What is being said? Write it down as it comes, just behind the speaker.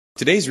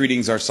Today's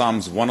readings are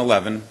Psalms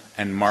 111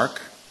 and Mark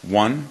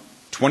 1,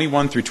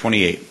 21 through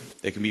 28.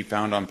 They can be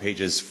found on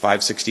pages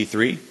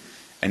 563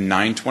 and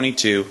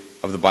 922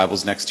 of the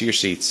Bibles next to your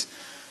seats,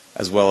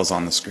 as well as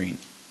on the screen.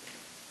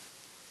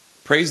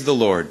 Praise the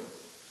Lord.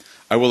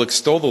 I will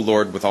extol the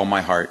Lord with all my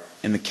heart,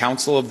 in the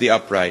council of the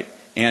upright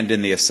and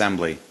in the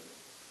assembly.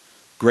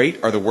 Great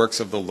are the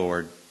works of the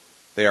Lord.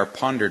 They are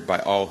pondered by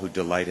all who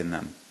delight in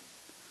them.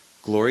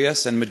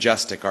 Glorious and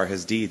majestic are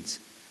his deeds,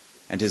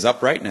 and his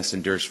uprightness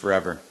endures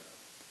forever.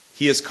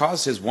 He has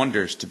caused his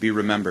wonders to be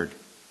remembered.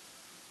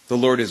 The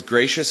Lord is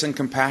gracious and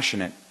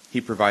compassionate. He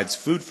provides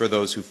food for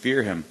those who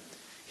fear him.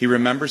 He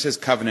remembers his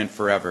covenant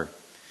forever.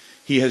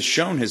 He has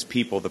shown his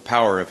people the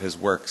power of his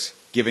works,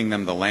 giving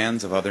them the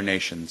lands of other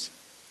nations.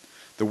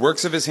 The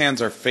works of his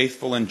hands are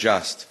faithful and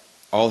just.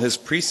 All his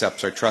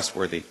precepts are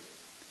trustworthy.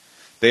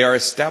 They are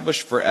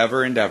established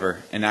forever and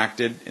ever,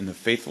 enacted in the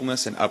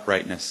faithfulness and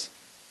uprightness.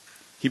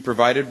 He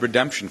provided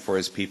redemption for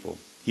his people.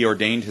 He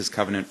ordained his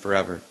covenant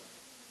forever.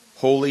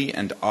 Holy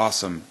and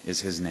awesome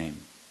is his name.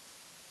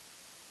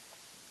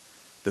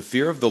 The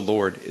fear of the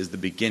Lord is the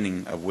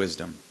beginning of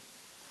wisdom.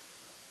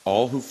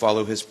 All who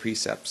follow his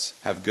precepts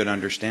have good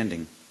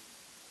understanding.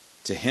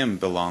 To him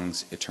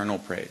belongs eternal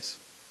praise.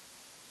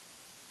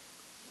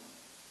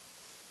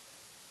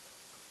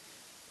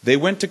 They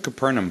went to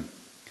Capernaum,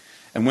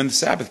 and when the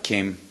Sabbath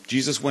came,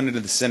 Jesus went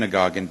into the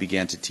synagogue and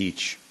began to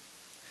teach.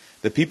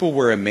 The people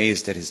were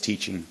amazed at his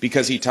teaching,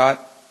 because he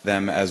taught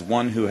them as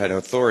one who had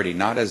authority,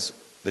 not as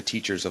the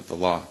teachers of the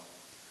law.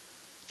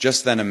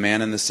 Just then a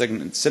man in the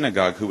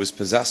synagogue who was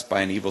possessed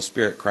by an evil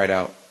spirit cried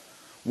out,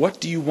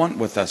 "What do you want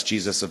with us,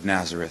 Jesus of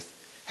Nazareth?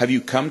 Have you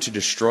come to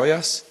destroy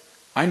us?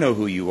 I know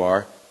who you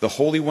are, the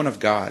Holy One of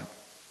God."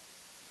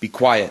 "Be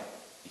quiet,"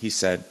 he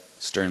said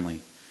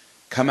sternly.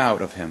 "Come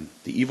out of him."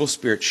 The evil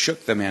spirit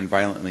shook the man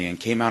violently and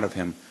came out of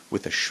him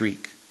with a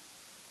shriek.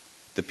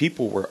 The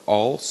people were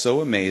all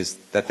so amazed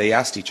that they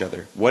asked each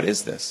other, "What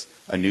is this?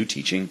 A new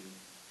teaching?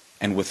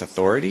 And with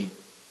authority?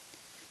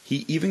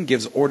 He even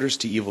gives orders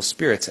to evil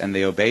spirits, and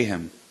they obey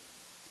him."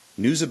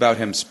 News about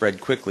him spread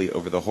quickly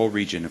over the whole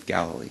region of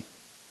Galilee.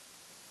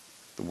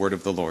 The word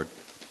of the Lord.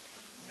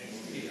 Thanks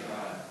be to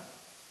God.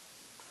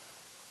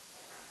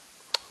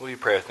 Will you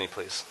pray with me,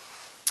 please?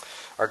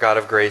 Our God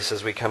of grace,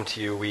 as we come to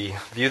you, we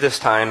view this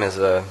time as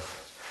a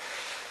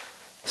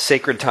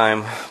sacred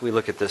time. We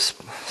look at this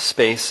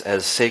space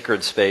as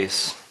sacred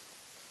space.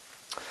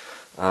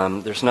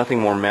 There's nothing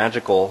more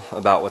magical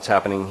about what's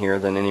happening here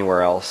than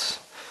anywhere else.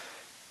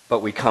 But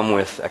we come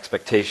with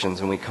expectations,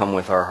 and we come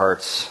with our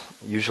hearts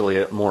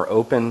usually more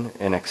open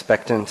and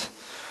expectant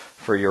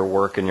for your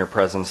work and your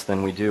presence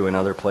than we do in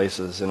other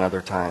places and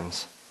other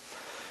times.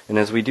 And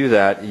as we do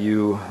that,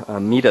 you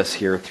meet us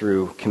here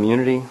through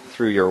community,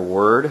 through your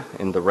word,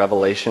 in the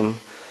revelation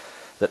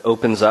that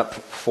opens up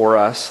for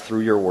us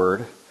through your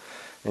word.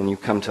 And you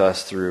come to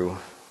us through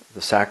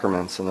the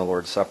sacraments and the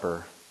Lord's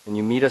Supper. And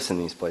you meet us in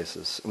these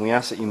places. And we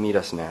ask that you meet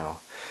us now,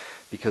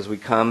 because we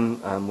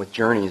come with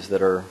journeys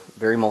that are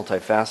very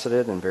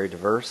multifaceted and very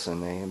diverse,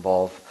 and they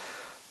involve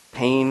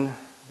pain,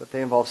 but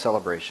they involve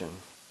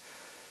celebration.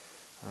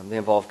 They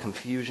involve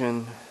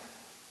confusion,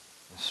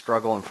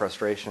 struggle, and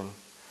frustration.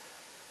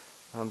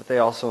 But they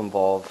also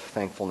involve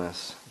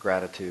thankfulness,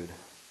 gratitude,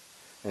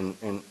 and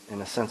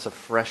a sense of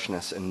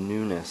freshness and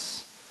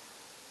newness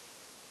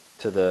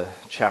to the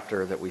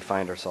chapter that we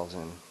find ourselves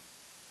in.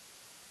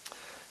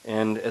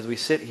 And as we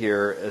sit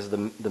here, as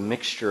the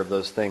mixture of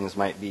those things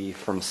might be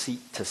from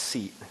seat to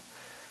seat,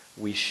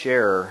 we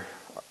share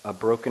a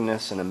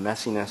brokenness and a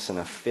messiness and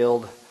a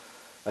failed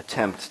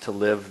attempt to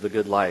live the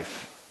good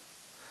life.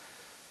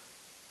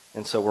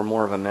 And so we're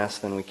more of a mess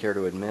than we care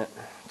to admit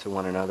to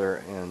one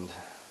another, and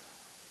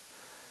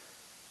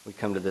we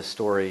come to this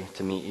story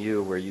to meet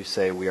you, where you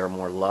say we are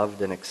more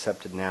loved and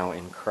accepted now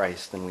in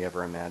Christ than we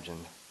ever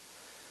imagined.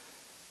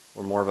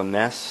 We're more of a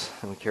mess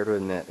than we care to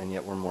admit, and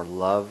yet we're more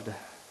loved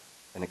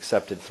and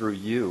accepted through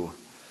you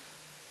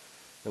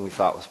than we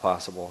thought was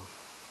possible.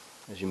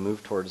 As you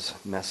move towards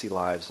messy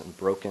lives and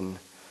broken,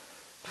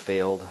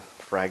 failed,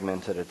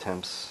 fragmented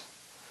attempts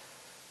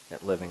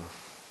at living.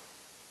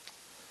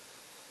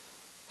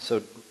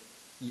 So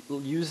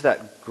use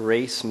that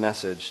grace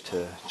message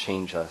to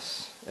change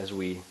us as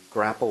we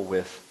grapple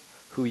with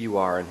who you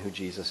are and who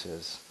Jesus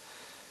is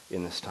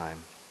in this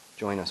time.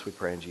 Join us, we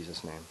pray in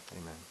Jesus' name.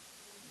 Amen.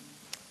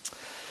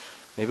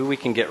 Maybe we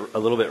can get a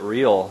little bit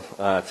real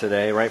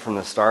today, right from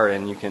the start,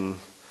 and you can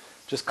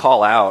just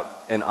call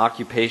out an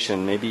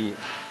occupation. Maybe,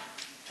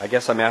 I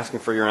guess I'm asking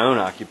for your own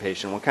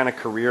occupation. What kind of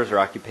careers or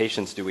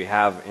occupations do we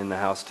have in the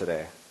house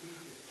today?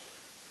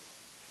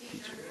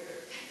 Teacher.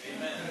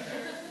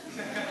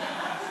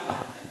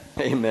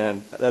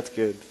 Amen. That's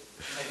good.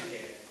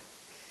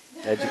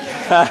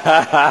 Educator.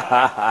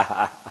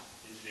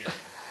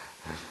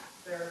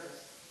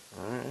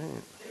 All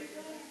right.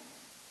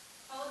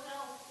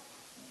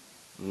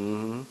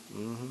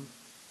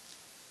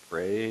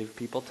 Brave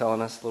people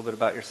telling us a little bit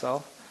about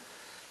yourself.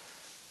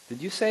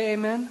 Did you say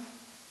amen?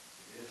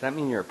 Does that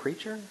mean you're a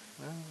preacher?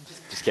 No,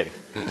 just kidding.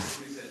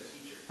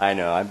 I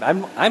know.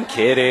 I'm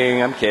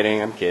kidding. I'm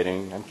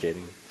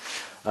kidding.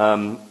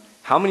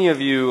 How many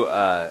of you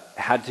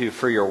had to,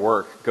 for your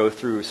work, go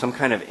through some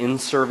kind of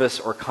in-service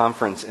or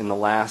conference in the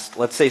last,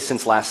 let's say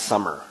since last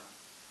summer?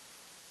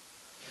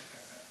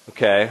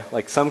 Okay,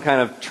 like some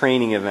kind of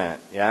training event,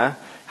 yeah?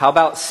 How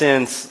about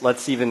since,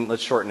 let's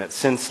shorten it,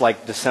 since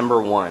like December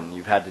 1,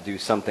 you've had to do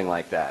something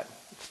like that?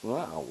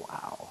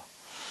 Wow.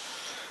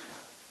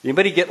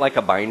 Anybody get like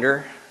a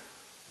binder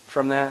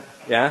from that?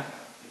 Yeah?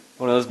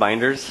 One of those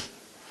binders?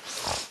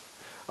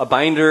 A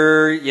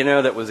binder,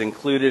 that was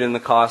included in the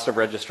cost of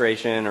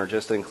registration or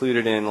just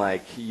included in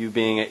like you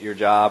being at your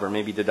job or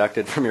maybe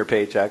deducted from your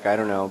paycheck, I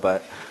don't know,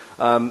 but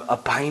a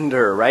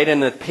binder, right?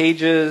 And the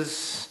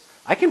pages,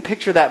 I can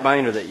picture that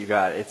binder that you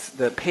got.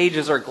 The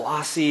pages are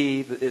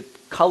glossy,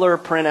 color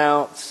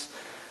printouts,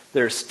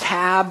 there's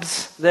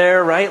tabs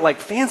there, right? Like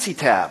fancy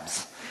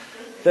tabs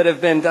that have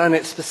been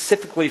done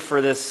specifically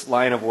for this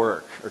line of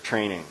work or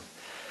training.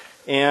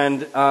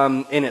 And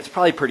it's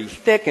probably pretty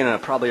thick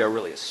and probably a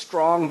really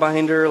strong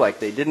binder. Like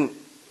they didn't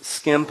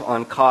skimp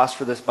on cost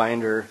for this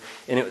binder.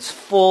 And it was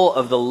full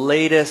of the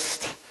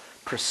latest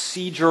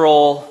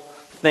procedural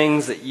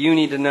things that you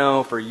need to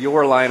know for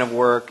your line of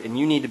work. And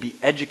you need to be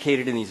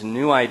educated in these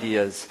new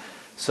ideas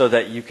so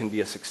that you can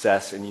be a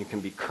success and you can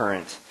be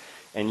current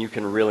and you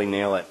can really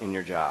nail it in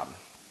your job.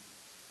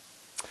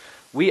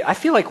 I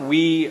feel like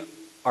we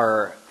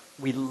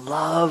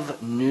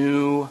love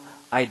new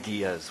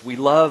ideas. We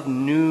love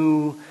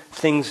new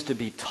things to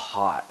be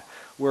taught.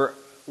 We're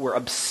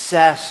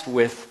obsessed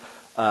with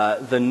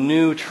the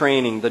new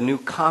training, the new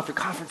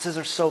conferences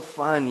are so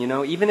fun,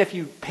 even if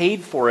you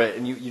paid for it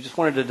and you just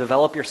wanted to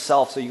develop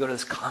yourself, so you go to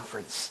this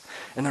conference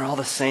and they're all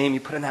the same.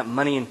 You put in that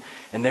money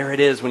and there it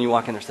is when you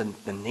walk in. There's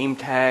the name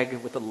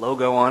tag with the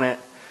logo on it,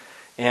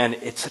 and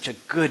it's such a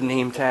good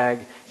name tag.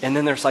 And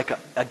then there's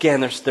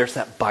there's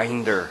that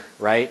binder,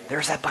 right?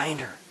 There's that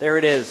binder. There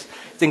it is.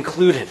 It's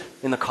included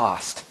in the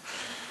cost.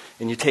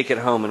 And you take it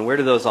home, and where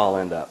do those all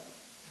end up?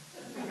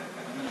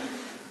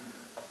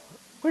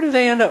 Where do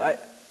they end up?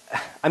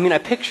 I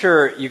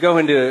picture you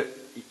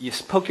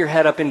poke your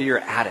head up into your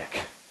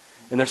attic,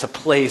 and there's a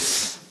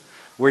place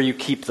where you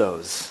keep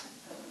those.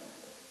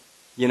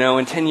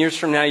 And 10 years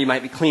from now, you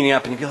might be cleaning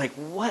up, and you'd be like,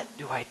 what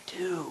do I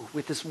do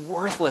with this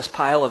worthless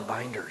pile of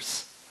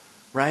binders?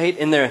 Right?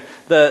 And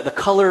the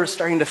color is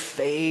starting to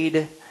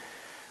fade,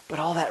 but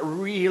all that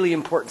really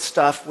important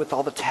stuff with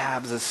all the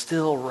tabs is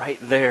still right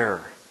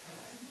there.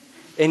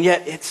 And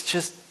yet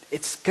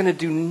it's going to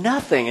do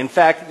nothing. In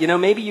fact,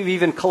 maybe you've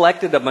even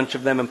collected a bunch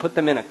of them and put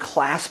them in a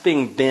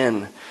clasping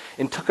bin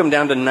and took them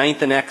down to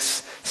 9th and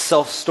X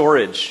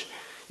self-storage.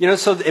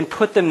 And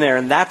put them there,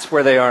 and that's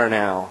where they are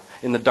now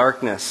in the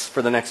darkness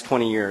for the next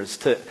 20 years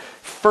to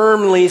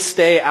firmly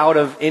stay out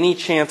of any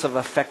chance of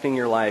affecting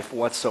your life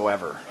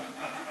whatsoever.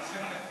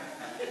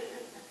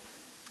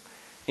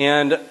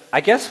 And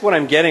I guess what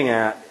I'm getting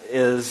at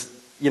is,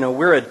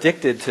 we're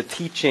addicted to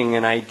teaching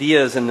and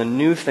ideas and the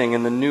new thing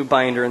and the new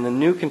binder and the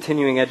new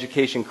continuing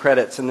education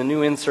credits and the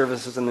new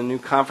in-services and the new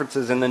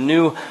conferences and the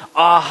new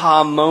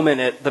aha moment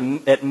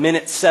at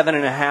minute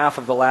 7.5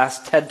 of the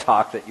last TED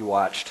Talk that you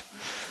watched.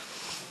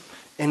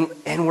 And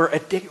we're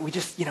addicted. We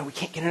just, we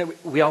can't get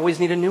it. We always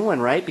need a new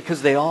one, right?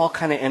 Because they all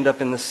kind of end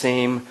up in the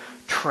same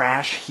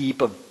trash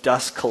heap of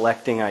dust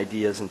collecting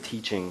ideas and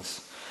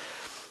teachings.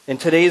 And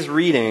today's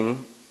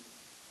reading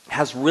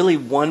has really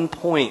one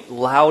point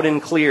loud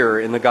and clear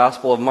in the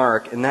Gospel of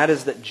Mark, and that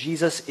is that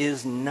Jesus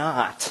is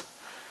not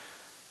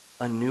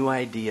a new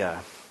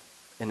idea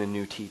and a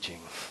new teaching.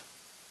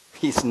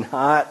 He's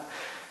not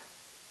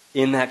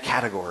in that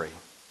category.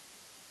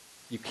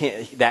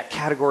 That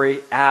category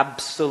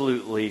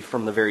absolutely,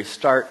 from the very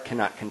start,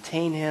 cannot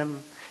contain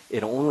him.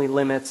 It only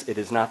limits. It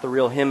is not the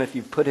real him if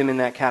you put him in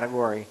that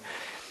category.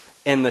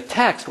 And the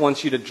text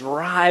wants you to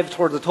drive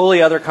towards a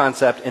totally other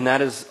concept, and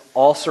that is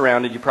all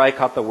surrounded, you probably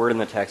caught the word in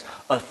the text,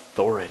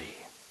 authority.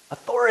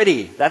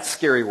 Authority, that's a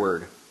scary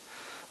word.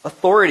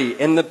 Authority.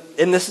 And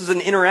this is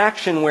an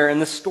interaction in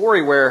this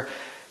story where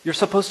you're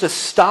supposed to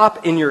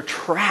stop in your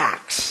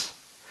tracks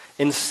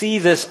and see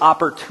this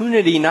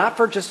opportunity, not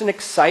for just an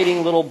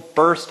exciting little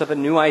burst of a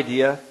new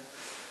idea,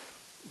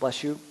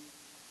 bless you,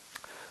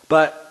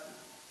 but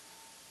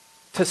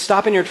to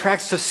stop in your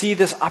tracks to see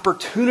this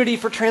opportunity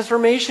for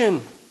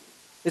transformation.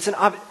 It's an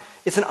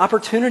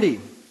opportunity.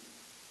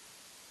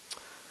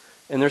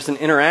 And there's an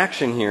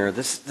interaction here.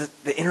 The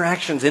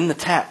interactions in the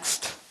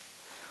text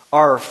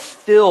are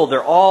filled,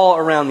 they're all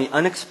around the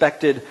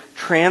unexpected,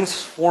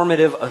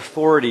 transformative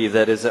authority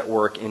that is at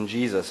work in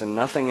Jesus and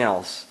nothing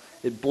else.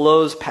 It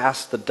blows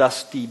past the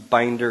dusty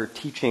binder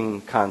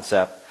teaching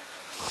concept.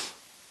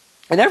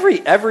 And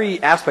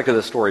every aspect of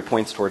the story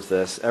points towards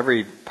this.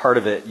 Every part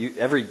of it,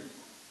 every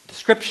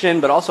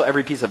description, but also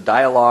every piece of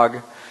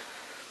dialogue.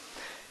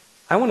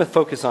 I want to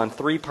focus on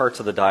 3 parts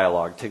of the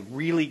dialogue to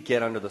really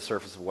get under the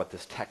surface of what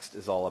this text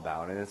is all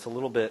about. And it's a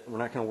little bit, we're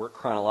not going to work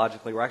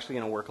chronologically, we're actually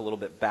going to work a little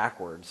bit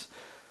backwards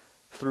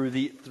through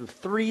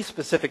 3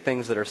 specific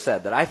things that are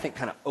said that I think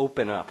kind of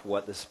open up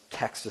what this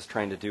text is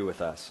trying to do with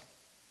us.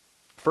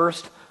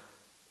 First,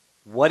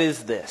 What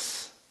is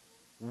this?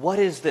 What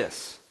is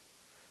this?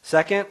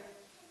 Second,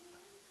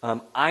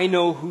 I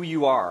know who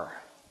you are.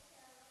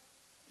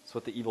 That's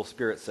what the evil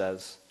spirit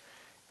says.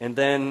 And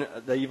then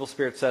the evil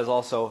spirit says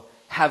also,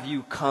 have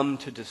you come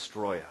to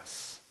destroy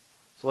us?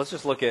 So let's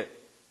just kind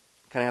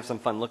of have some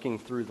fun looking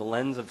through the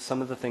lens of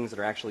some of the things that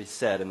are actually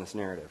said in this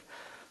narrative.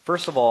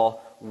 First of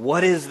all,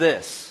 what is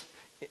this?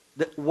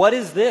 What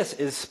is this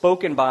is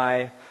spoken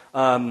by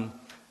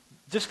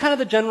just kind of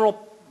the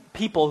general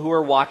people who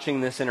are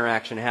watching this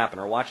interaction happen,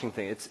 or watching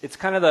things. It's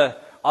kind of the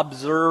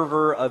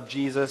observer of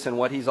Jesus and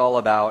what he's all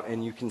about,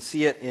 and you can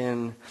see it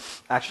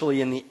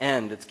actually in the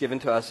end. It's given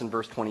to us in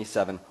verse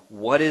 27.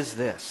 What is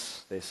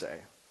this, they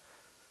say.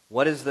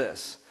 What is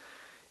this?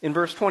 In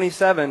verse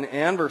 27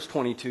 and verse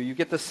 22, you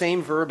get the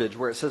same verbiage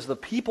where it says the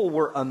people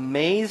were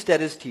amazed at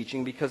his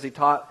teaching because he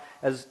taught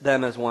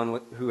them as one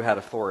who had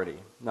authority,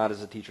 not as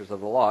the teachers of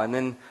the law. And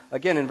then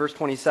again in verse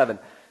 27,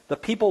 the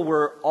people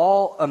were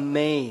all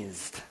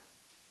amazed,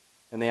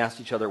 and they asked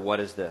each other, what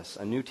is this?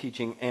 A new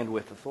teaching and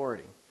with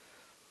authority.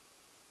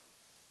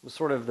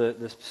 Sort of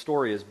this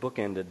story is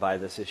bookended by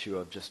this issue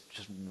of just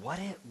what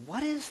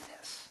is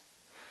this?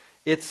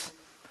 It's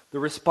the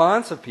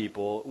response of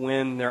people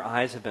when their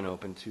eyes have been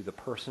opened to the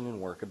person and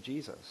work of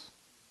Jesus.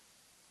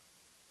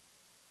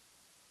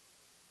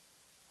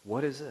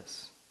 What is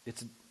this?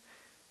 It's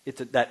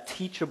that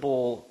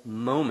teachable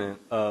moment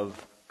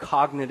of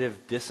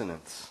cognitive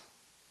dissonance.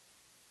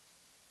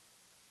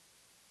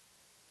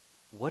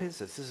 What is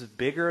this? This is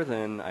bigger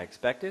than I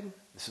expected.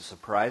 This is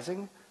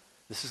surprising.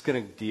 This is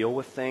going to deal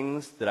with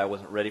things that I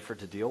wasn't ready for it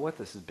to deal with.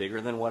 This is bigger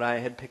than what I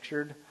had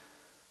pictured.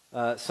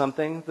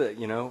 Something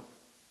that,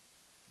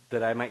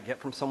 that I might get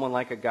from someone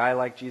like a guy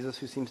like Jesus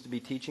who seems to be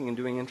teaching and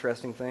doing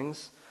interesting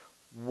things.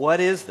 What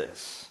is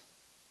this?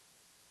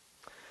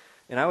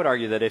 And I would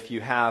argue that if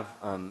you have,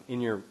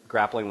 in your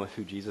grappling with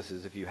who Jesus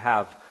is, if you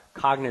have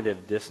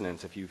cognitive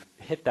dissonance, if you've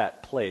hit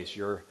that place,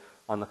 you're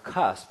on the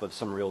cusp of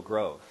some real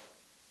growth.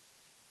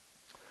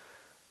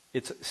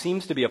 It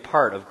seems to be a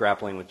part of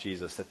grappling with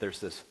Jesus that there's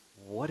this,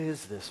 what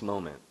is this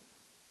moment?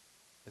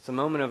 It's a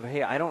moment of,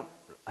 hey, I don't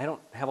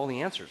have all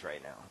the answers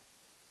right now.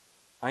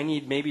 I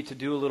need maybe to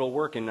do a little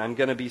work, and I'm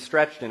going to be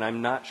stretched, and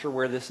I'm not sure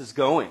where this is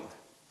going.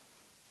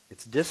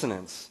 It's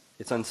dissonance.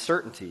 It's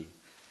uncertainty.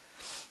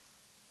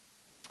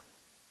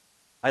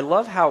 I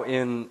love how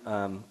in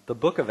the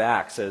book of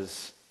Acts,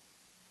 as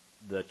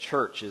the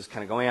church is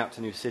kind of going out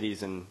to new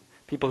cities, and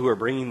people who are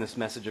bringing this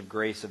message of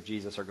grace of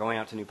Jesus are going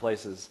out to new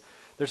places,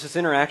 there's this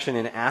interaction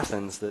in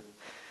Athens that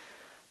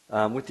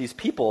with these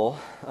people,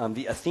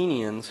 the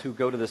Athenians, who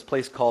go to this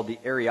place called the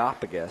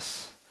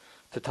Areopagus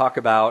to talk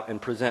about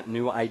and present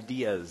new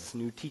ideas,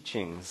 new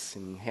teachings,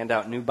 and hand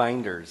out new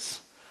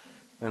binders.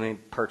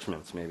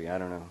 Parchments maybe, I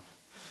don't know.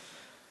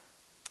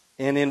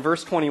 And in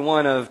verse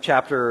 21 of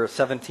chapter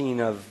 17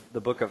 of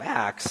the book of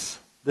Acts,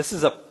 this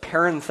is a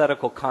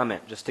parenthetical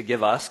comment just to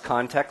give us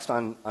context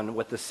on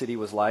what the city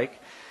was like.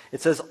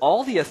 It says,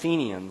 all the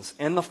Athenians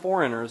and the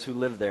foreigners who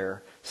lived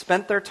there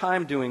spent their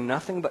time doing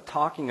nothing but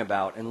talking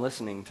about and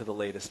listening to the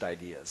latest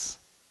ideas.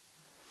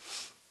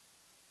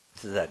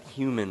 This is that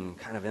human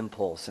kind of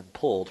impulse and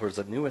pull towards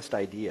the newest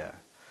idea.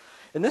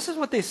 And this is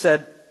what they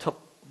said to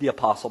the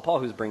Apostle Paul,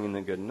 who's bringing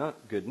the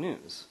good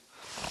news.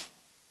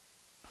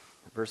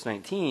 Verse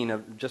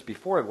 19, just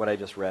before what I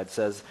just read,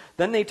 says,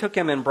 then they took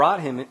him and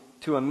brought him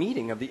to a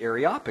meeting of the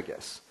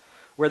Areopagus,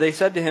 where they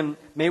said to him,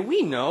 may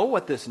we know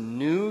what this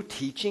new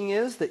teaching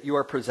is that you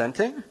are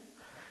presenting?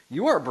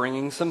 You are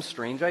bringing some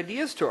strange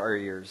ideas to our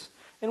ears,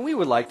 and we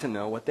would like to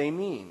know what they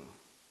mean.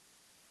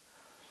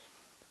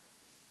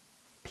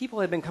 People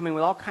had been coming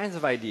with all kinds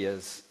of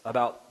ideas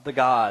about the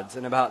gods,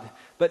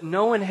 but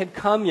no one had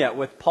come yet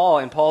with Paul,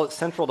 and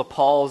central to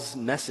Paul's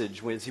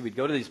message as he would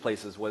go to these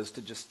places was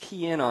to just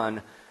key in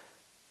on,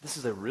 this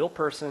is a real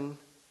person,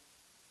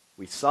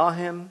 we saw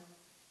him,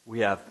 we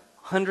have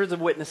hundreds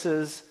of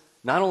witnesses,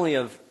 not only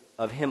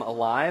of him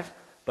alive,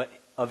 but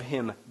of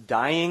him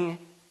dying,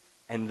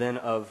 and then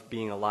of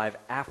being alive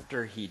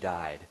after he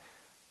died.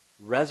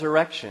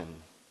 Resurrection.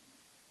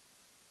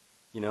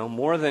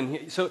 More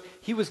than... So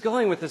he was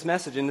going with this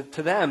message, and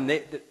to them,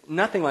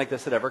 nothing like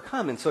this had ever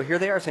come. And so here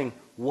they are saying,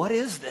 what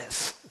is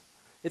this?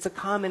 It's a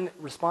common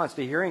response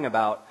to hearing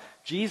about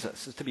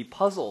Jesus, is to be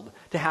puzzled,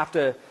 to have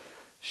to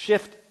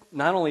shift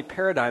not only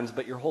paradigms,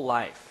 but your whole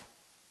life.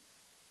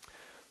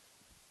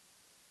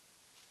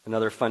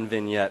 Another fun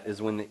vignette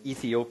is when the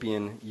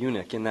Ethiopian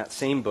eunuch in that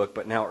same book,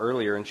 but now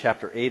earlier in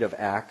chapter 8 of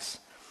Acts,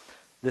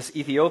 this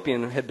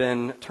Ethiopian had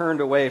been turned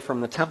away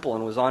from the temple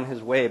and was on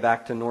his way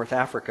back to North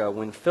Africa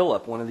when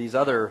Philip, one of these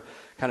other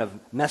kind of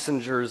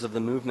messengers of the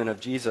movement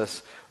of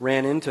Jesus,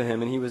 ran into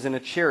him, and he was in a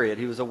chariot.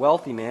 He was a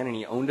wealthy man, and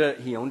he owned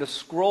a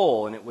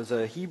scroll, and it was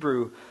a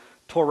Hebrew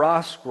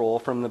Torah scroll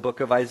from the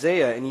book of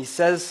Isaiah. And he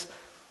says,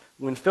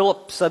 when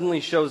Philip suddenly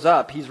shows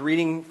up, he's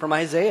reading from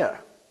Isaiah,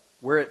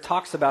 where it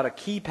talks about a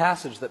key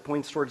passage that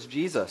points towards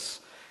Jesus.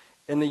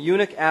 And the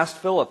eunuch asked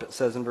Philip, it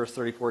says in verse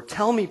 34,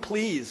 tell me,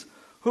 please,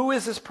 who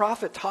is this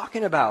prophet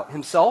talking about,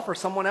 himself or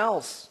someone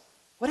else?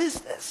 What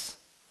is this?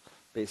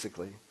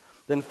 Basically.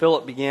 Then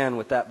Philip began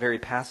with that very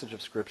passage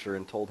of Scripture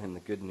and told him the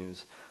good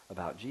news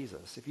about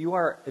Jesus. If you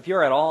are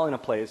at all in a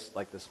place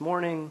like this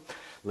morning,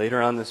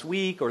 later on this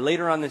week, or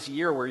later on this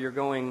year where you're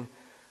going,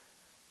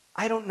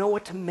 I don't know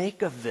what to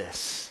make of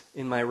this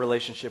in my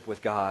relationship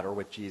with God or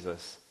with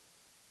Jesus,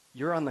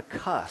 you're on the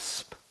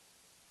cusp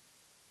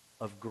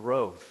of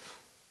growth.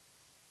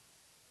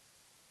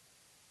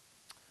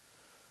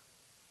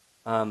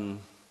 And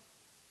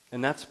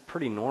that's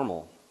pretty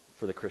normal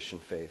for the Christian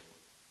faith.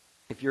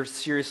 If you're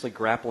seriously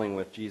grappling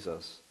with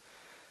Jesus,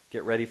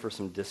 get ready for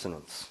some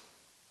dissonance,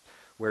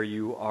 where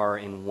you are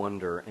in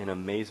wonder and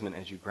amazement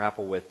as you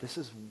grapple with, this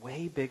is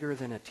way bigger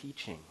than a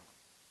teaching.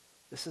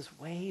 This is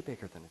way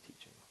bigger than a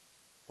teaching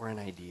or an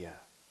idea.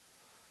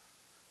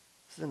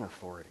 This is an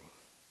authority.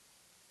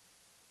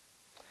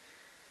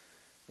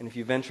 And if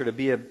you venture to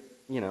be a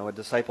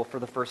disciple for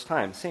the first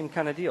time, same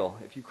kind of deal.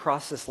 If you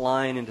cross this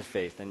line into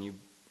faith and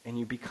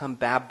you become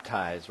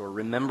baptized or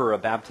remember a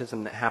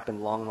baptism that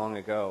happened long, long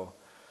ago,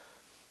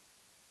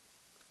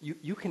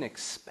 you can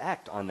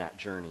expect on that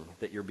journey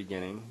that you're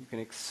beginning, you can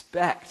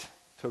expect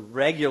to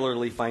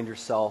regularly find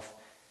yourself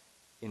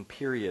in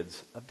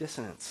periods of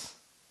dissonance.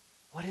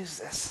 What is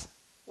this?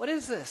 What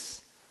is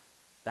this?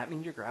 That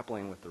means you're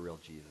grappling with the real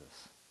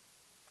Jesus,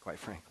 quite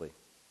frankly.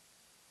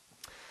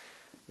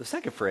 The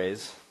second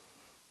phrase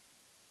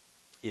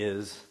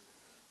is,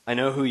 I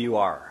know who you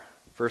are.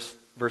 Verse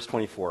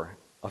 24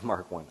 of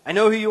Mark 1. I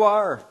know who you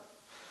are.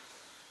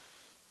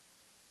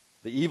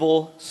 The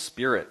evil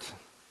spirit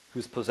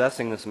who's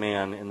possessing this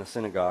man in the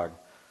synagogue.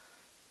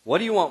 What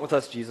do you want with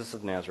us, Jesus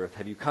of Nazareth?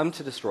 Have you come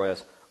to destroy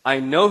us? I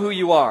know who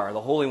you are,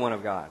 the Holy One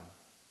of God.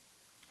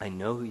 I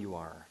know who you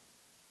are.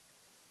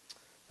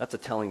 That's a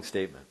telling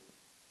statement.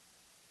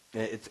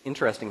 It's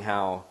interesting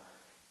how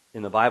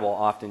in the Bible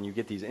often you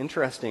get these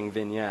interesting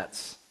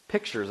vignettes,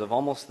 pictures of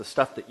almost the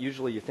stuff that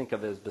usually you think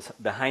of as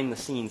behind the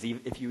scenes,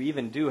 if you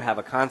even do have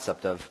a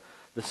concept of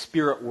the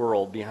spirit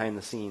world behind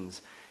the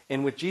scenes.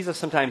 And with Jesus,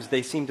 sometimes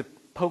they seem to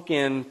poke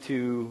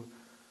in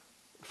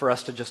for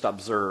us to just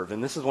observe.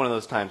 And this is one of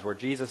those times where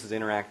Jesus is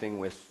interacting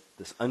with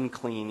this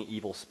unclean,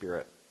 evil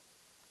spirit,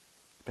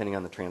 depending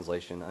on the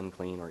translation,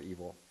 unclean or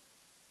evil.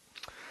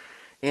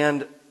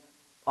 And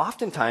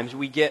oftentimes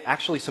we get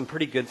actually some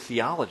pretty good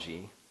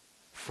theology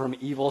from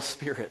evil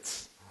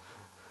spirits.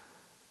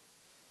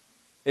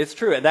 It's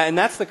true. And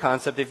that's the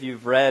concept, if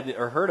you've read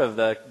or heard of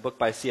the book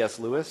by C.S.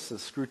 Lewis, the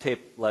Screw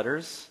Tape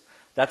Letters.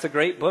 That's a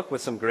great book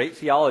with some great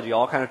theology,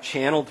 all kind of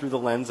channeled through the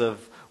lens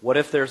of what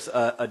if there's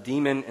a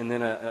demon and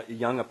then a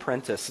young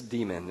apprentice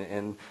demon,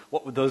 and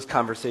what would those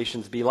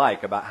conversations be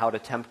like about how to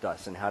tempt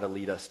us and how to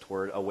lead us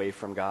away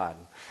from God?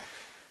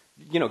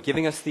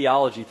 Giving us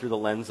theology through the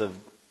lens of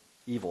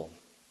evil.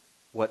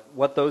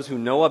 What those who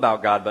know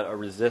about God but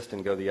resist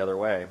and go the other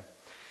way.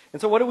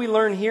 And so what do we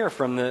learn here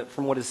from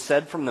what is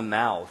said from the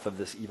mouth of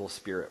this evil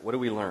spirit? What do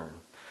we learn?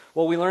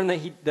 Well, we learn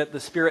that the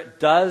spirit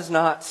does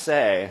not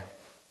say,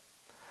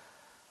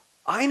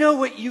 I know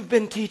what you've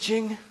been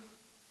teaching.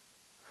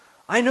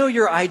 I know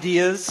your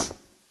ideas.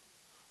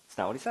 That's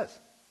not what he says.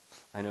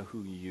 I know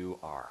who you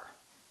are.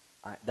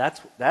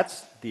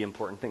 That's the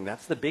important thing.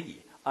 That's the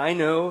biggie. I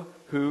know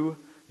who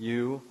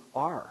you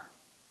are.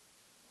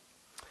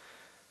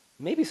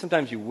 Maybe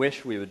sometimes you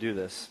wish we would do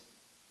this.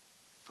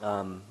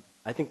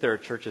 I think there are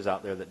churches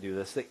out there that do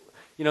this.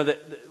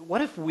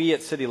 What if we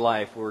at City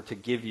Life were to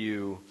give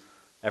you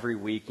every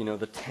week,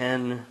 the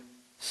 10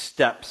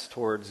 steps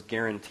towards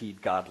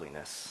guaranteed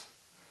godliness?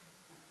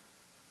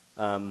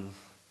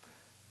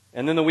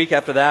 And then the week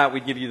after that,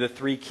 we'd give you the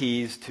 3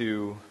 keys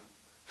to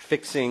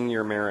fixing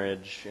your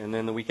marriage. And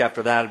then the week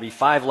after that, it'd be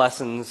 5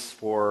 lessons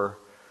for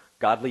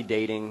godly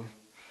dating.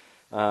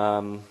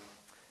 And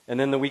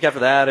then the week after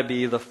that, it'd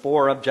be the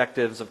 4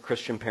 objectives of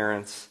Christian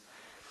parents.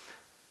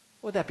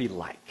 What would that be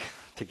like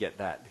to get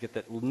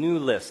that new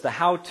list, the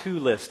how-to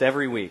list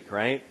every week,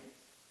 right?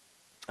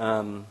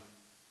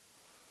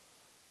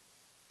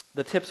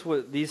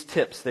 These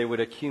tips, they would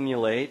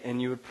accumulate, and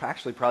you would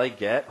actually probably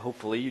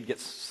hopefully you'd get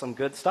some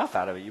good stuff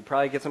out of it. You'd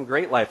probably get some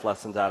great life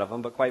lessons out of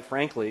them, but quite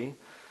frankly,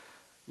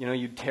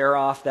 you'd tear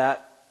off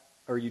that,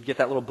 or you'd get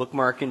that little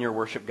bookmark in your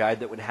worship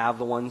guide that would have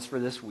the ones for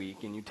this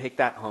week, and you take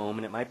that home,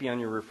 and it might be on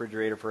your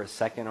refrigerator for a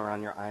second, or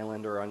on your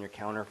island, or on your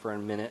counter for a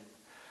minute.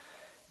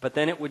 But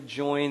then it would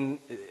join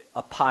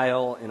a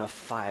pile in a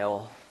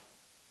file,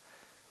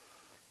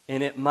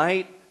 and it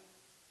might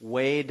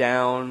weigh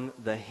down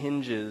the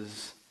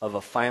hinges of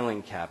a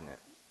filing cabinet,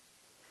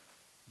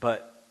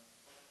 but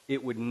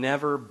it would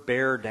never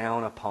bear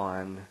down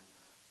upon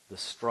the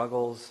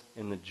struggles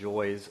and the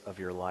joys of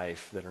your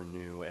life that are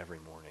new every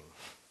morning.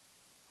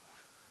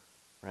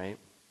 Right?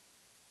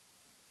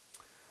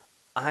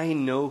 I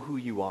know who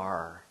you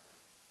are.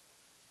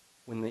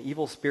 When the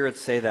evil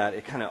spirits say that,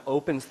 it kind of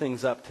opens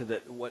things up to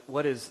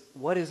what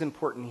is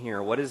important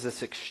here? What is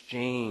this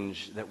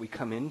exchange that we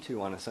come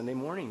into on a Sunday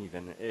morning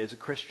even as a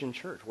Christian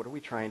church? What are we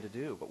trying to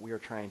do? But we are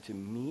trying to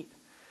meet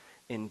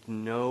and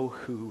know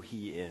who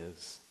he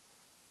is.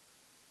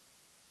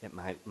 It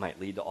might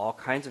lead to all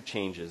kinds of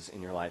changes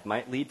in your life.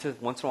 Might lead to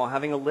once in a while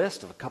having a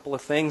list of a couple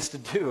of things to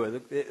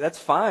do. That's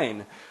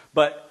fine.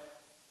 But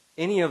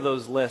any of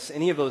those lists,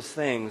 any of those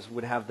things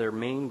would have their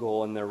main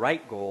goal and their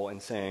right goal in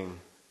saying,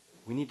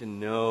 we need to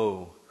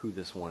know who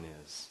this one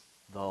is.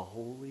 The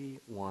Holy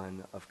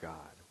One of God.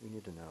 We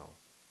need to know.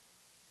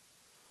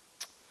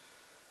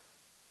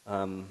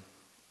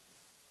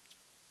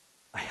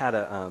 I had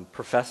a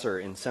professor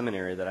in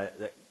seminary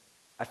that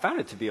I found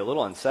it to be a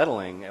little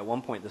unsettling. At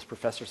one point, this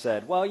professor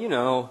said, well, you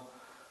know,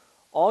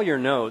 all your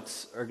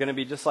notes are going to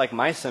be just like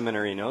my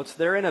seminary notes.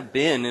 They're in a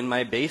bin in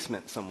my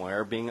basement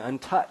somewhere being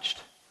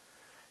untouched.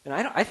 And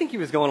I think he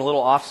was going a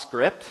little off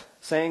script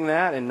saying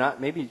that, and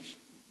not maybe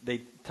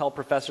they tell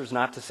professors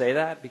not to say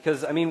that,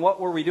 because, I mean,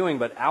 what were we doing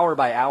but hour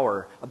by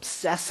hour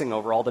obsessing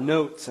over all the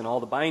notes and all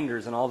the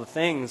binders and all the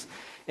things?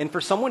 And for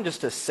someone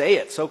just to say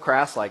it so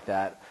crass like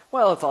that,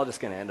 well, it's all just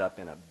going to end up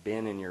in a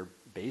bin in your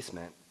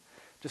basement,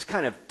 just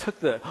kind of took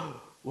the,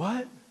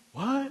 what?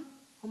 Oh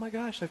my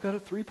gosh, I've got a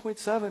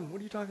 3.7.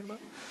 What are you talking about?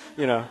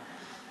 You know.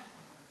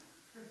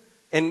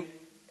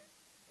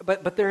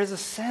 But there is a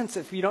sense,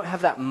 if you don't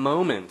have that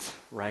moment,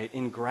 right,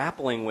 in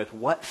grappling with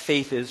what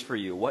faith is for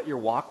you, what your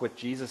walk with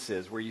Jesus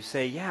is, where you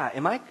say, yeah,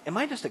 am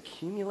I just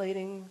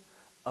accumulating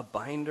a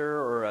binder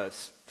or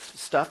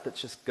stuff that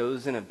just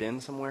goes in a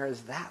bin somewhere?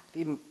 Is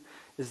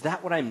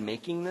that what I'm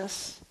making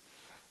this?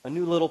 A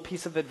new little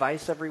piece of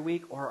advice every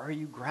week? Or are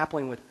you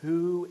grappling with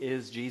who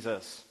is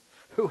Jesus?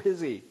 Who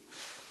is he?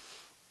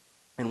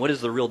 And what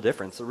is the real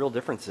difference? The real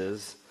difference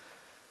is,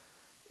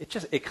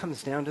 it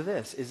comes down to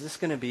this. Is this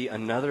going to be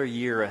another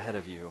year ahead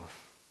of you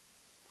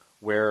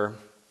where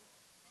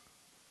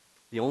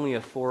the only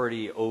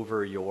authority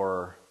over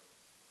your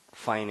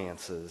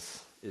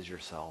finances is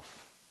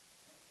yourself?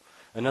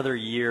 Another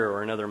year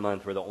or another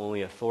month where the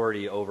only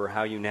authority over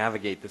how you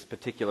navigate this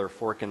particular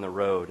fork in the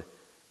road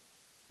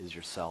is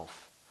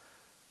yourself?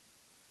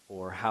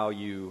 Or how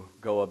you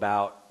go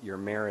about your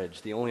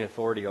marriage, the only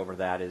authority over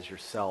that is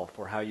yourself.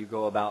 Or how you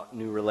go about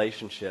new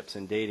relationships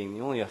and dating,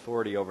 the only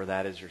authority over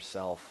that is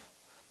yourself.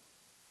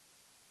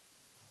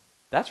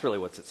 That's really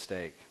what's at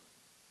stake.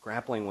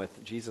 Grappling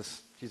with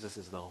Jesus. Jesus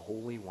is the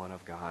Holy One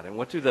of God. And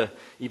what do the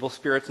evil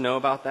spirits know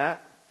about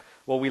that?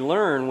 Well, we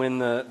learn when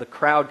the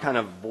crowd kind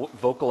of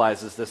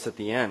vocalizes this at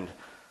the end.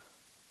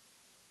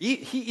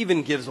 He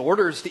even gives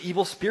orders to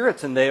evil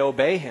spirits and they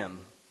obey him.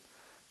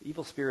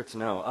 Evil spirits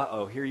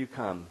know, here you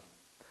come.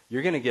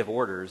 You're going to give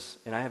orders,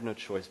 and I have no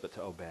choice but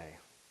to obey.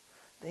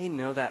 They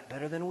know that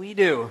better than we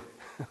do.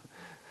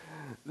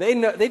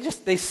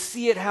 They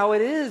see it how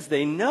it is.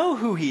 They know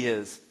who he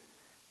is.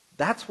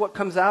 That's what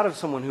comes out of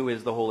someone who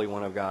is the Holy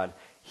One of God.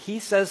 He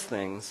says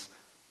things,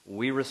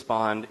 we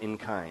respond in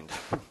kind.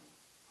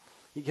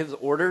 He gives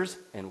orders,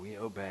 and we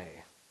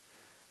obey.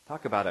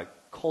 Talk about a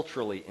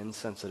culturally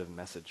insensitive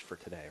message for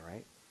today,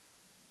 right?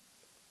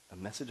 A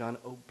message on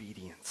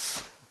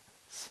obedience.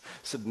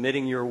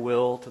 Submitting your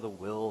will to the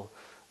will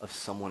of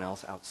someone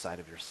else outside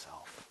of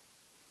yourself.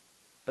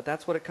 But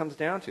that's what it comes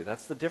down to.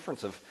 That's the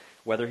difference of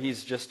whether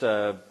he's just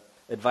a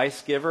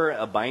advice giver,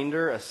 a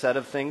binder, a set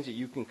of things that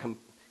you can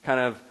kind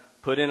of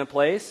put in a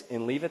place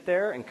and leave it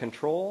there and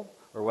control,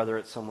 or whether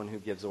it's someone who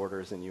gives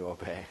orders and you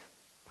obey.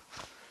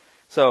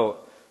 So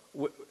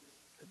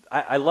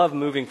I love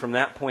moving from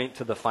that point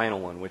to the final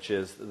one, which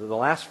is the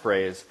last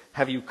phrase,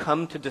 have you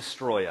come to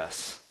destroy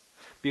us?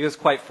 Because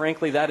quite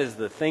frankly, that is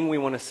the thing we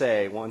want to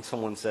say when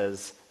someone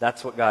says,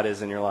 that's what God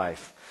is in your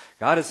life.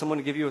 God is someone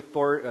to give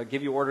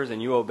you orders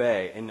and you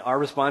obey. And our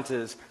response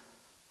is,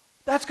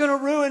 that's going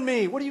to ruin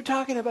me. What are you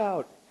talking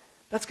about?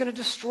 That's going to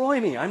destroy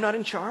me. I'm not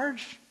in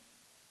charge.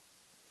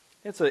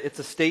 It's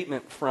a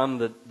statement from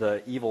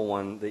the evil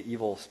one, the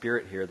evil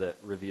spirit here that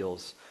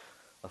reveals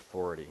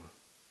authority.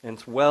 And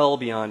it's well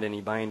beyond any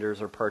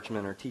binders or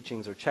parchment or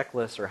teachings or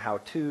checklists or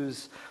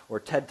how-tos or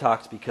TED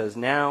Talks, because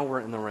now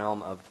we're in the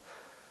realm of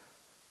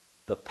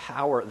the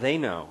power. They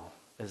know,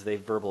 as they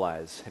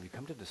verbalize, have you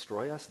come to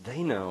destroy us?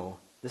 They know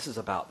this is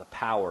about the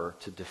power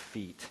to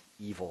defeat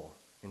evil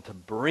and to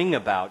bring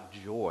about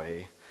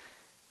joy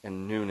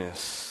and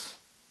newness.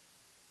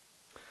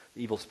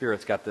 The evil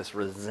spirit's got this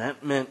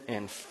resentment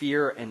and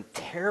fear and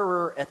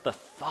terror at the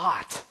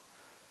thought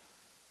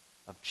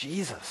of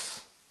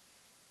Jesus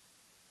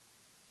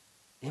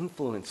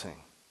influencing,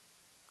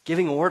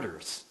 giving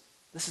orders.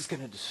 This is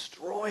going to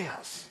destroy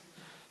us.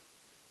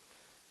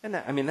 And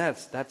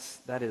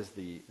that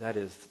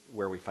is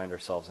where we find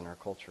ourselves in our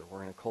culture.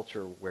 We're in a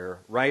culture where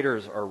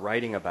writers are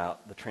writing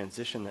about the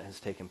transition that has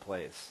taken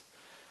place.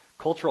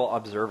 Cultural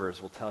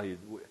observers will tell you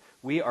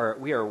we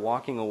are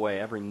walking away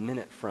every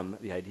minute from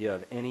the idea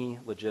of any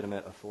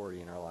legitimate authority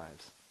in our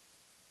lives.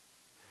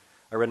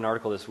 I read an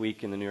article this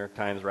week in the New York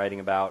Times writing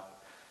about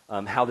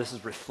how this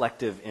is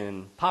reflective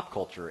in pop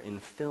culture, in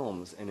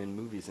films, and in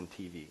movies and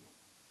TV.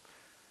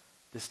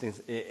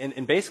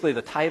 And basically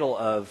the title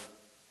of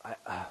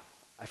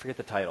I forget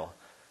the title,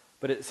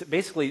 but it's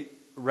basically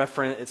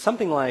it's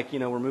something like,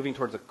 we're moving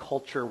towards a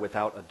culture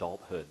without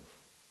adulthood.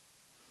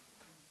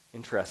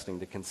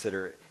 Interesting to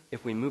consider.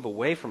 If we move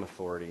away from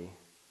authority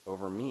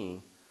over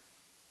me,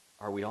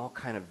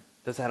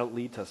 does that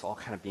lead to us all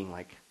kind of being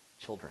like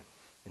children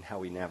in how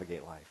we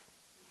navigate life?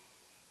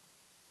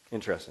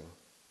 Interesting.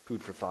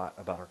 Food for thought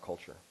about our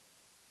culture.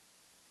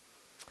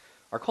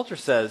 Our culture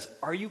says,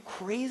 are you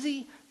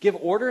crazy? Give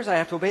orders, I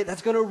have to obey.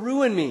 That's going to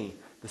ruin me.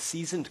 The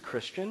seasoned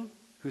Christian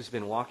who's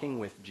been walking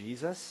with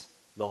Jesus,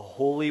 the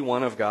Holy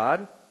One of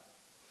God,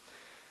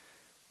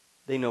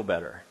 they know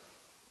better.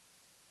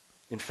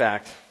 In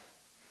fact,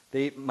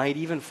 they might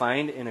even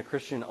find in a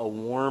Christian a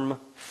warm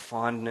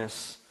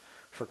fondness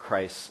for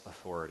Christ's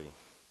authority,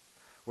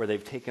 where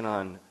they've taken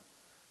on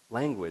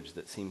language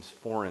that seems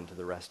foreign to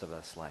the rest of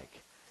us,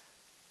 like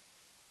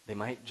they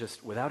might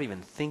just, without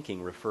even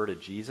thinking, refer to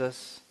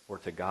Jesus or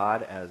to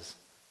God as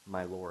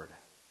my Lord.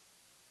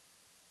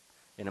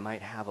 And it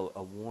might have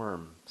a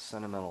warm,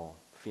 sentimental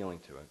feeling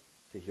to it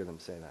to hear them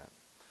say that.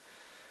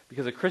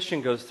 Because a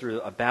Christian goes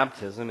through a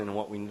baptism, and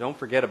what we don't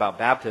forget about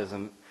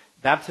baptism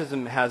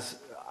has,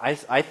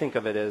 I think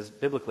of it as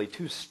biblically,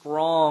 two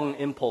strong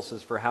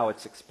impulses for how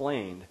it's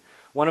explained.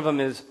 One of them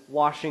is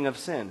washing of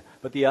sin,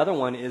 but the other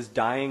one is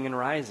dying and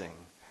rising.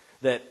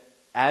 That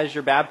as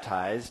you're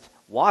baptized,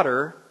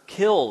 water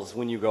kills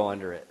when you go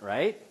under it,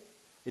 right?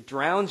 It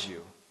drowns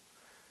you.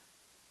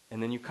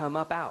 And then you come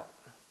up out.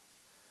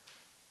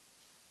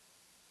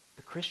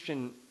 The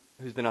Christian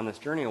who's been on this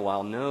journey a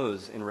while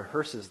knows and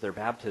rehearses their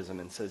baptism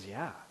and says,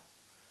 yeah,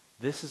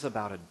 this is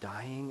about a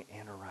dying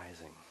and a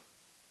rising.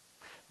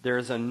 There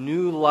is a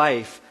new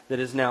life that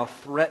is now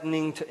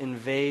threatening to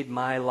invade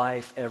my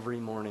life every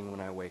morning when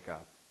I wake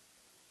up.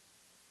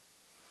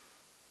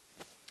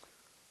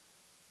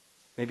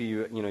 Maybe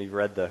you've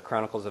read the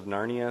Chronicles of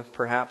Narnia,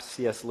 perhaps,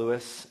 C.S.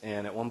 Lewis,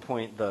 and at one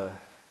point in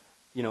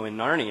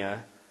Narnia,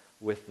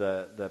 with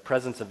the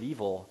presence of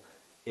evil,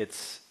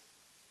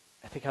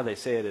 I think how they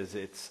say it is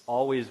it's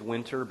always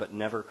winter but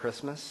never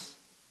Christmas.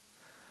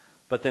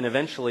 But then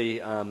eventually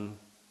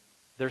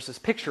there's this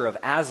picture of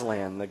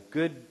Aslan, the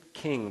good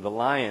king, the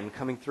lion,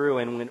 coming through,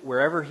 and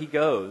wherever he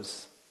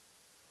goes,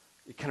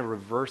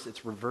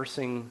 it's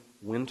reversing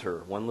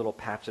winter, one little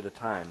patch at a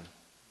time.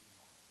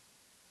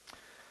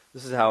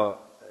 This is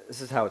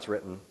how it's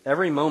written.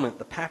 Every moment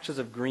the patches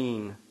of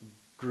green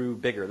grew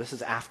bigger. This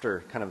is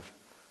after kind of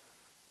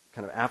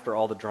after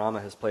all the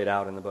drama has played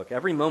out in the book.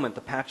 Every moment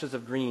the patches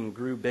of green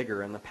grew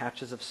bigger and the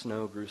patches of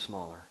snow grew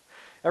smaller.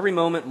 Every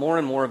moment more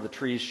and more of the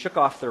trees shook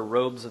off their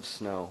robes of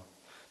snow.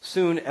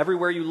 Soon,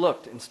 everywhere you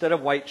looked, instead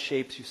of white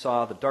shapes, you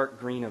saw the dark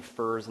green of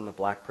firs and the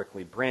black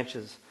prickly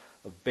branches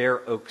of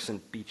bare oaks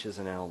and beeches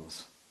and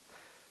elms.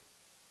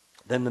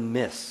 Then the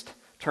mist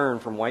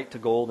turned from white to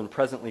gold and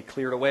presently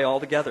cleared away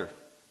altogether.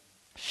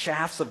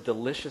 Shafts of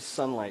delicious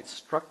sunlight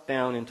struck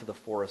down into the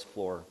forest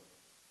floor,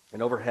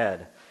 and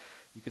overhead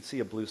you could see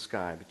a blue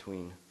sky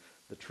between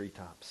the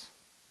treetops.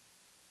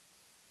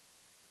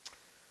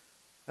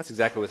 That's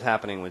exactly what's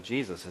happening with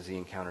Jesus as he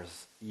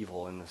encounters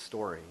evil in this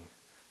story.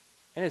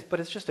 But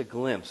it's just a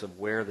glimpse of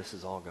where this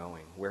is all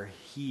going, where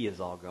he is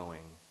all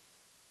going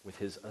with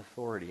his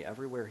authority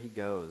everywhere he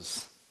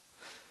goes.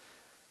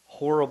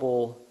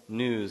 Horrible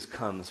news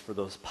comes for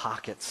those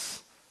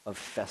pockets of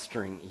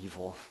festering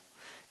evil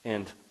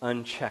and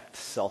unchecked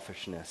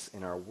selfishness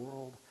in our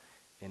world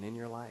and in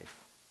your life.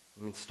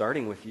 I mean,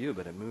 starting with you,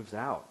 but it moves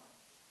out.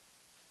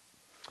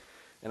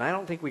 And I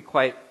don't think we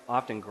quite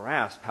often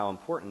grasp how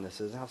important this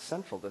is, how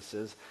central this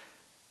is,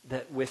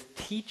 that with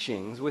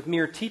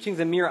mere teachings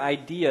and mere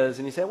ideas,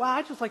 and you say, well,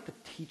 I just like the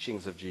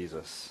teachings of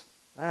Jesus.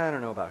 I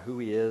don't know about who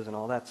he is and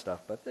all that stuff,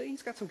 but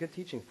he's got some good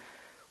teachings.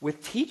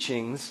 With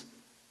teachings,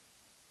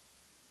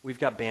 we've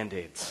got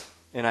Band-Aids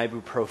and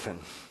ibuprofen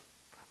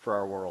for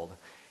our world.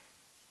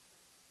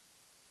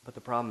 But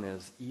the problem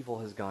is, evil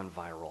has gone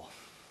viral.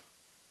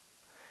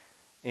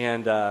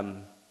 And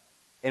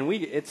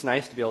it's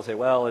nice to be able to say,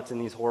 well, it's in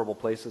these horrible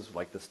places,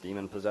 like this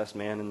demon-possessed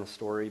man in the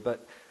story,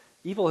 but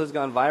evil has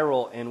gone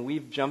viral, and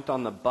we've jumped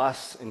on the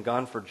bus and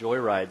gone for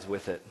joyrides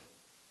with it,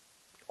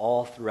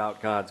 all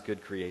throughout God's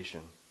good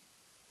creation.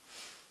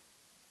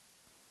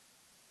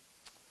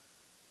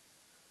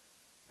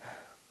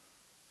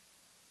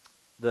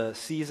 The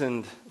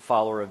seasoned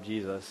follower of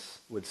Jesus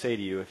would say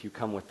to you, if you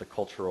come with the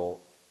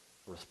cultural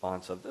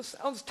response of, this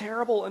sounds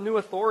terrible, a new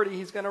authority,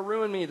 he's going to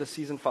ruin me. The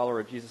seasoned follower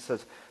of Jesus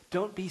says,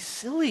 don't be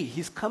silly.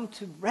 He's come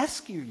to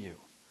rescue you.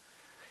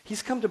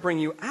 He's come to bring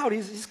you out.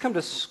 He's come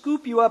to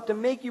scoop you up, to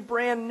make you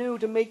brand new,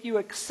 to make you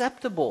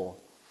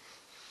acceptable.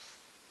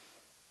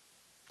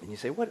 And you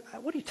say, what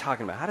are you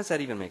talking about? How does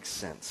that even make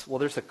sense? Well,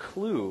 there's a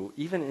clue,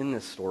 even in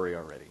this story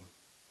already,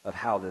 of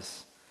how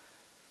this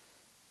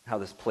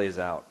plays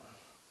out.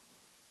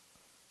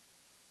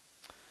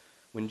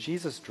 When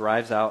Jesus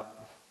drives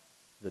out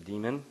the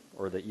demon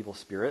or the evil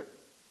spirit,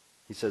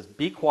 he says,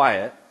 be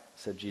quiet,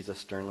 said Jesus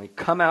sternly,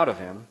 come out of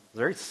him.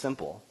 Very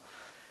simple.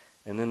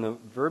 And then the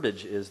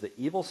verbiage is, the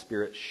evil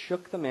spirit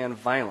shook the man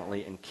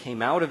violently and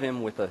came out of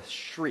him with a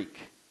shriek.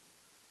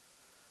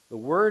 The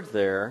words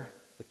there,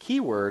 the key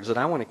words that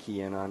I want to key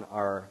in on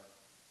are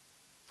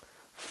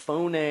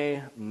phone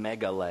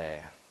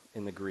megale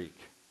in the Greek,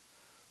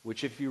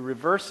 which if you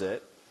reverse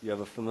it, you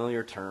have a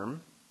familiar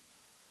term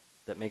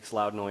that makes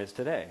loud noise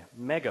today?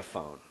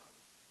 Megaphone.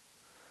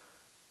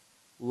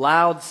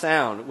 Loud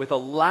sound. With a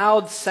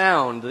loud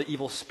sound, the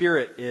evil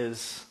spirit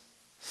is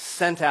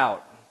sent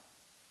out.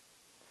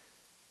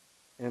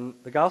 And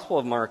the Gospel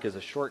of Mark is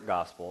a short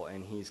gospel,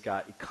 and he's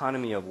got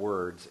economy of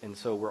words. And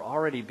so we're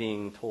already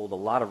being told a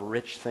lot of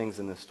rich things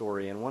in the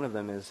story. And one of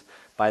them is,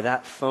 by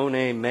that phone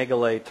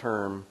megale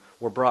term,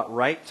 we're brought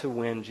right to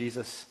when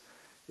Jesus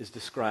is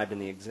described in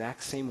the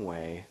exact same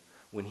way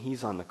when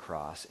he's on the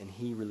cross and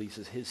he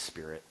releases his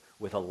spirit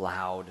with a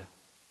loud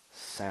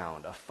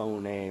sound, a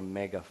phone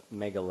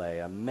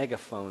megale, a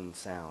megaphone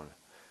sound.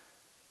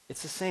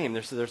 It's the same.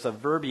 There's a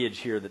verbiage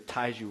here that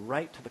ties you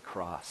right to the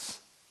cross.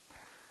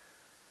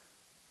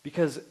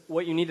 Because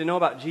what you need to know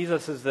about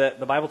Jesus is that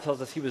the Bible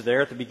tells us he was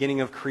there at the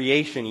beginning of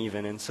creation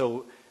even. And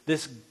so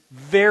this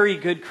very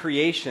good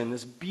creation,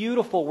 this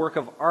beautiful work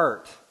of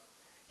art,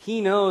 he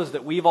knows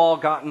that we've all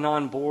gotten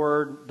on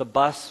board the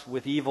bus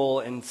with evil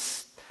and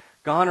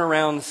gone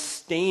around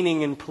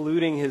staining and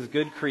polluting his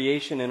good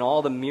creation in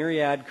all the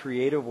myriad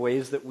creative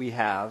ways that we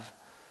have.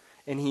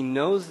 And he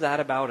knows that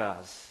about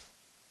us.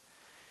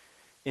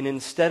 And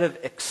instead of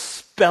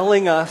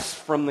expelling us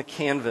from the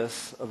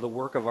canvas of the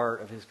work of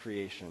art of his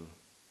creation,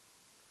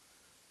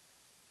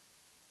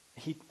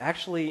 he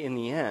actually, in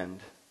the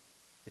end,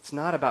 it's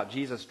not about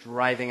Jesus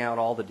driving out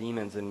all the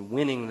demons and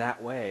winning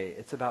that way.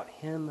 It's about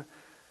him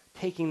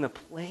taking the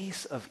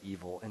place of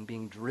evil and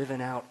being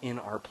driven out in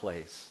our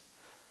place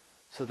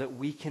so that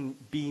we can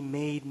be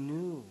made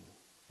new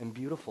and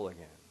beautiful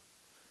again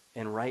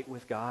and right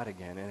with God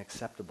again and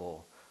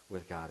acceptable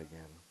with God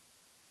again.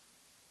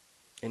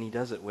 And he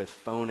does it with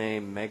phone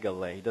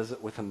megale. He does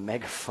it with a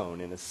megaphone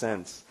in a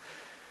sense.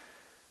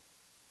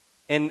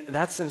 And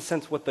that's, in a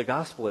sense, what the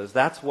gospel is.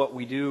 That's what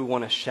we do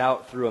want to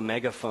shout through a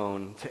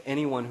megaphone to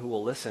anyone who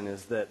will listen,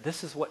 is that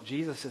this is what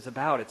Jesus is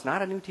about. It's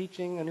not a new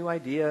teaching, a new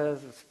idea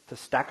to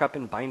stack up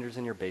in binders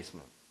in your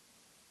basement.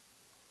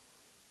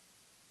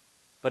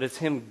 But it's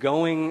him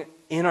going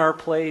in our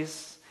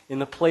place, in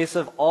the place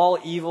of all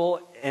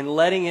evil, and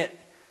letting it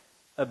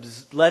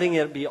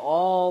be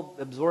all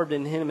absorbed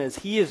in him as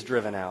he is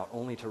driven out,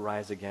 only to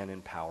rise again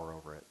in power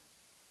over it.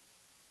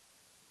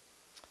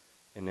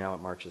 And now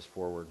it marches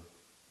forward.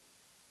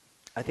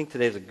 I think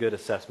today's a good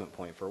assessment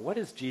point for what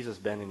has Jesus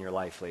been in your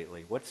life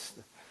lately?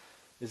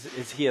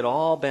 Is he at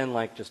all been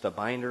like just a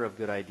binder of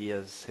good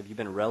ideas? Have you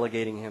been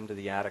relegating him to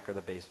the attic or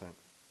the basement?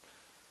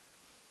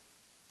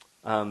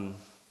 One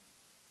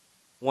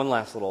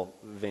last little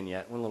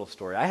vignette, one little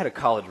story. I had a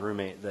college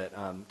roommate that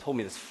told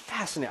me this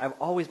fascinating.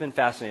 I've always been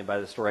fascinated by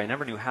this story. I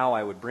never knew how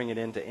I would bring it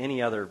into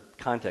any other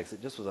context.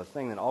 It just was a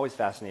thing that always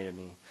fascinated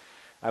me.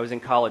 I was in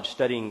college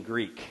studying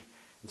Greek,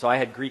 and so I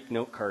had Greek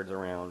note cards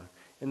around.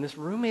 And this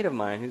roommate of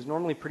mine, who's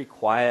normally pretty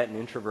quiet and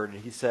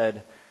introverted, he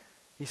said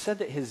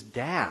that his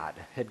dad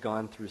had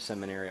gone through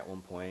seminary at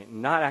one point,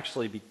 not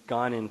actually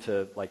gone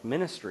into like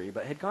ministry,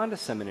 but had gone to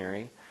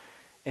seminary.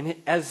 And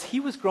as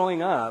he was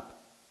growing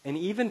up, and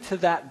even to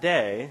that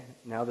day,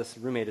 now this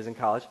roommate is in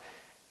college,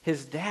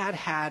 his dad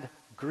had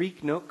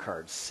Greek note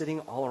cards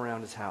sitting all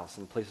around his house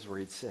in places where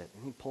he'd sit.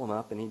 And he'd pull them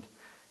up, and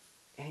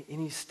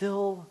he's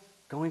still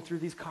going through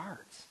these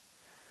cards.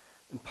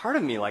 And part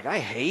of me, I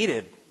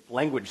hated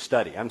language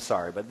study. I'm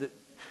sorry, but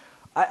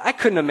I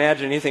couldn't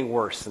imagine anything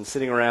worse than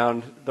sitting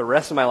around the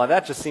rest of my life.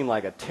 That just seemed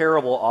like a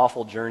terrible,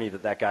 awful journey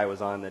that guy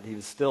was on, that he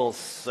was still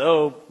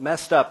so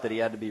messed up that he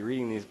had to be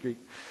reading these Greek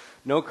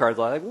note cards.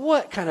 Like,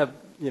 what kind of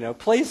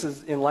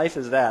places in life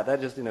is that?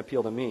 That just didn't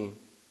appeal to me.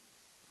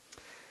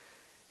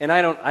 And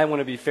I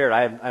want to be fair,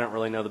 I don't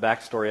really know the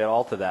backstory at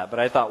all to that, but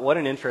I thought, what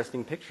an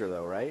interesting picture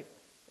though, right?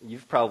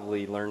 You've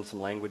probably learned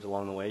some language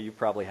along the way. You've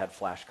probably had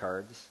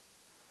flashcards.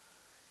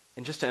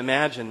 And just to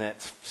imagine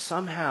that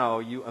somehow,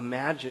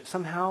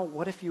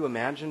 what if you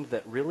imagined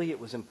that really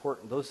it was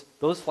important? Those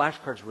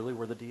flashcards really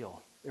were the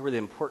deal. They were the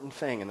important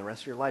thing, and the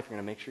rest of your life you're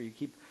going to make sure you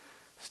keep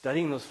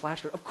studying those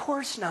flashcards. Of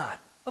course not.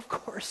 Of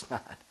course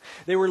not.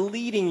 They were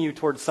leading you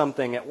towards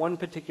something at one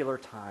particular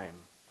time.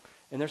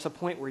 And there's a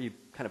point where you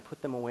kind of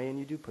put them away, and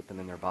you do put them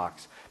in their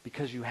box,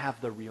 because you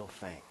have the real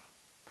thing.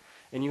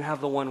 And you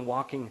have the one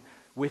walking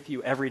with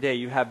you every day.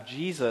 You have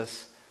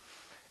Jesus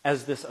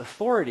as this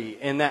authority,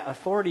 and that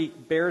authority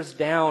bears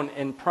down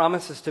and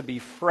promises to be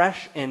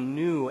fresh and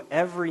new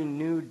every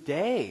new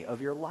day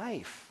of your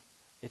life.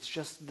 It's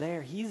just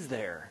there. He's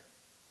there.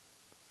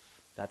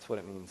 That's what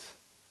it means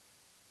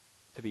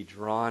to be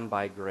drawn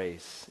by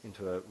grace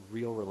into a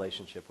real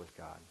relationship with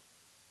God.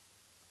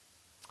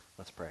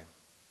 Let's pray.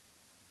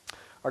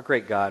 Our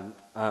great God,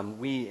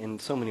 we in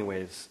so many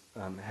ways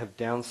have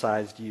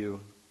downsized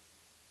you,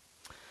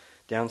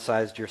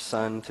 downsized your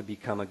Son to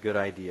become a good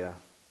idea.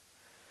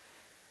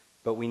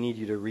 But we need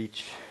you to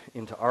reach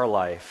into our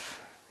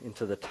life,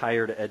 into the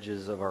tired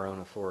edges of our own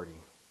authority,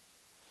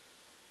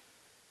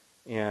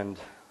 and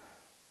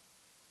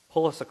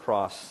pull us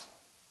across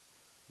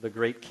the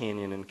great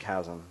canyon and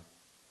chasm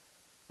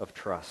of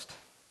trust.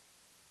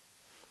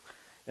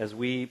 As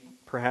we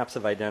perhaps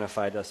have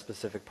identified a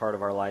specific part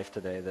of our life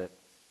today that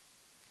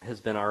has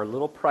been our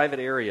little private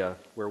area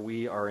where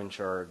we are in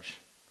charge,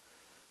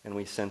 and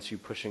we sense you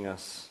pushing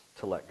us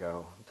to let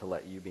go, to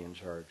let you be in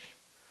charge.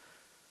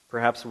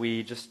 Perhaps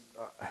we just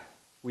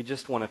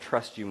want to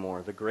trust you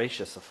more, the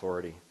gracious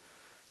authority,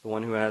 the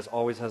one who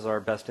always has our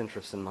best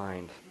interests in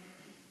mind,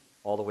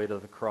 all the way to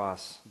the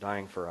cross,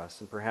 dying for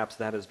us. And perhaps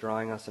that is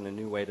drawing us in a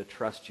new way to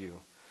trust you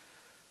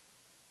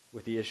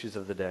with the issues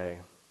of the day.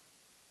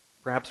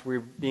 Perhaps we're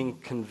being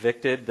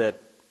convicted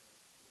that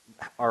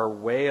our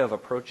way of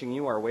approaching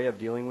you, our way of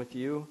dealing with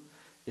you,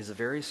 is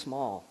very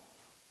small.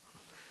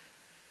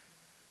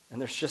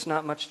 And there's just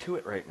not much to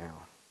it right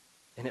now.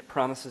 And it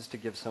promises to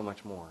give so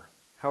much more.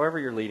 However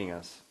you're leading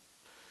us,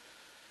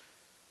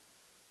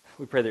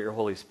 we pray that your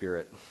Holy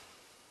Spirit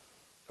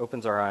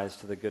opens our eyes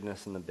to the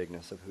goodness and the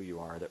bigness of who you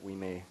are, that we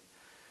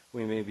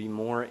may be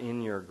more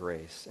in your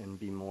grace and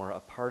be more a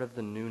part of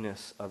the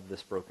newness of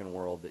this broken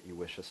world that you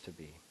wish us to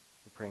be.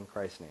 We pray in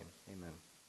Christ's name. Amen.